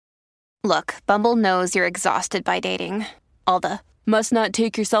Look, Bumble knows you're exhausted by dating. All the must not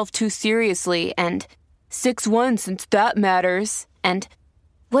take yourself too seriously and 6'1" since that matters. And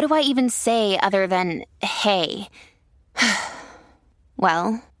what do I even say other than hey?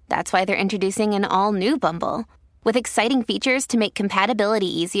 Well, that's why they're introducing an all-new Bumble with exciting features to make compatibility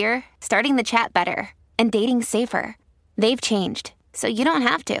easier, starting the chat better, and dating safer. They've changed, so you don't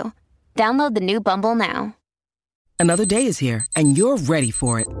have to. Download the new Bumble now. Another day is here, and you're ready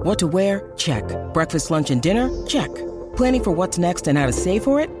for it. What to wear? Check. Breakfast, lunch, and dinner? Check. Planning for what's next and how to save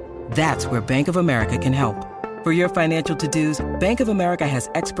for it? That's where Bank of America can help. For your financial to-dos, Bank of America has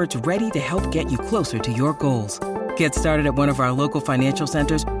experts ready to help get you closer to your goals. Get started at one of our local financial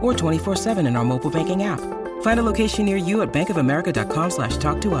centers or 24/7 in our mobile banking app. Find a location near you at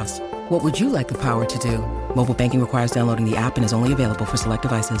bankofamerica.com/talktous. What would you like the power to do? Mobile banking requires downloading the app and is only available for select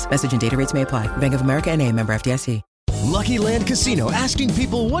devices. Message and data rates may apply. Bank of America NA, member FDIC. Lucky Land Casino, asking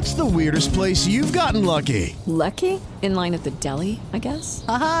people, what's the weirdest place you've gotten lucky? Lucky? In line at the deli, I guess?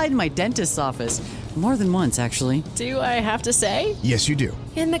 Aha, in my dentist's office. More than once, actually. Do I have to say? Yes, you do.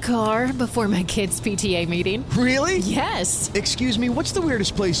 In the car before my kids' PTA meeting. Really? Yes. Excuse me, what's the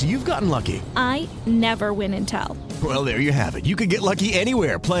weirdest place you've gotten lucky? I never win and tell. Well, there you have it. You can get lucky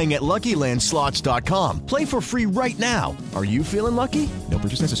anywhere, playing at LuckyLandSlots.com. Play for free right now. Are you feeling lucky? No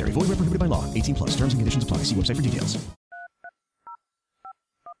purchase necessary. Void where prohibited by law. 18+. Terms and conditions apply. See website for details.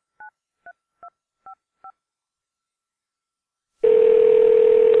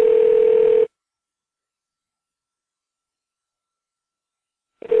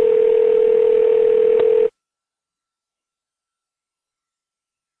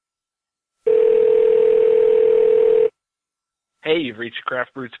 Hey, you've reached the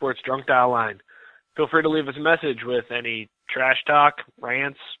Craft Brewed Sports Drunk Dial line. Feel free to leave us a message with any trash talk,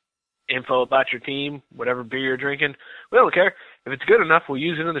 rants, info about your team, whatever beer you're drinking. We don't care. If it's good enough, we'll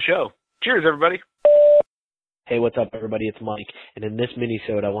use it in the show. Cheers, everybody. Hey, what's up, everybody? It's Mike, and in this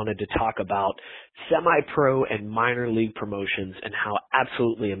mini-sode, I wanted to talk about semi-pro and minor league promotions and how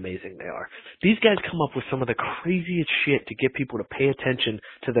absolutely amazing they are. These guys come up with some of the craziest shit to get people to pay attention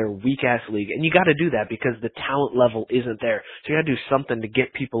to their weak-ass league, and you got to do that because the talent level isn't there, so you got to do something to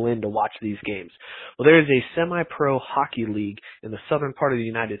get people in to watch these games. Well, there is a semi-pro hockey league in the southern part of the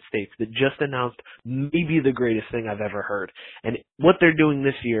United States that just announced maybe the greatest thing I've ever heard, and what they're doing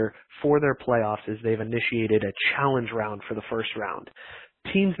this year for their playoffs is they've initiated a challenge round for the first round.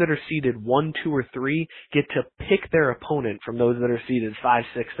 Teams that are seeded 1, 2, or 3 get to pick their opponent from those that are seeded 5,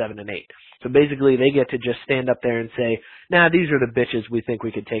 6, 7, and 8. So basically they get to just stand up there and say, nah, these are the bitches we think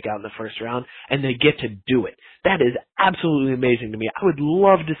we could take out in the first round, and they get to do it. That is absolutely amazing to me. I would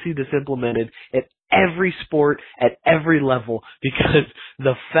love to see this implemented at every sport, at every level, because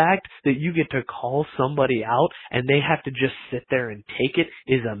the fact that you get to call somebody out and they have to just sit there and take it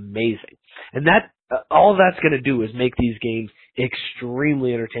is amazing. And that all that's going to do is make these games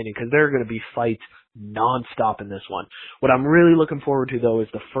extremely entertaining because there are going to be fights nonstop in this one. What I'm really looking forward to, though, is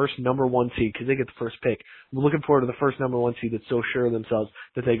the first number 1 seed, because they get the first pick. I'm looking forward to the first number 1 seed that's so sure of themselves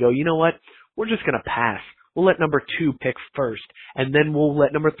that they go, you know what, we're just going to pass. We'll let number 2 pick first, and then we'll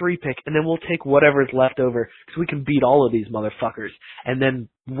let number 3 pick, and then we'll take whatever's left over because we can beat all of these motherfuckers and then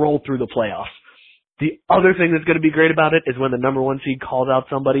roll through the playoffs. The other thing that's going to be great about it is when the number 1 seed calls out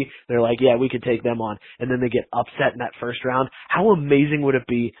somebody, they're like, yeah, we could take them on, and then they get upset in that first round. How amazing would it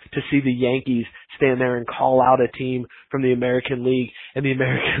be to see the Yankees stand there and call out a team from the American League, and the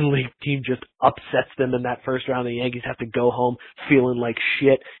American League team just upsets them in that first round. The Yankees have to go home feeling like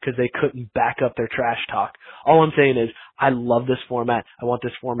shit because they couldn't back up their trash talk. All I'm saying is, I love this format. I want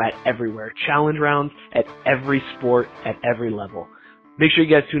this format everywhere. Challenge rounds at every sport, at every level. Make sure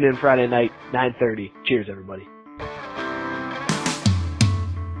you guys tune in Friday night, 9:30. Cheers, everybody.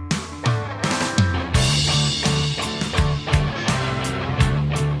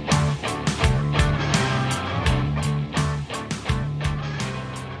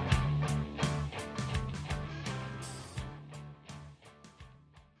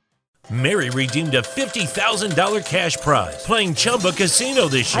 Mary redeemed a $50,000 cash prize playing Chumba Casino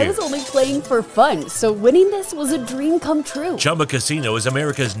this year. I was only playing for fun, so winning this was a dream come true. Chumba Casino is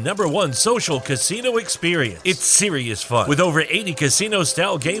America's #1 social casino experience. It's serious fun. With over 80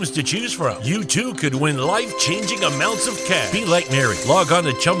 casino-style games to choose from, you too could win life-changing amounts of cash. Be like Mary. Log on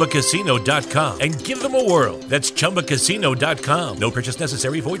to ChumbaCasino.com and give them a whirl. That's ChumbaCasino.com. No purchase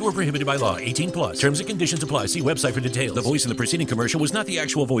necessary. Void where prohibited by law. 18+. Terms and conditions apply. See website for details. The voice in the preceding commercial was not the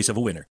actual voice of a winner.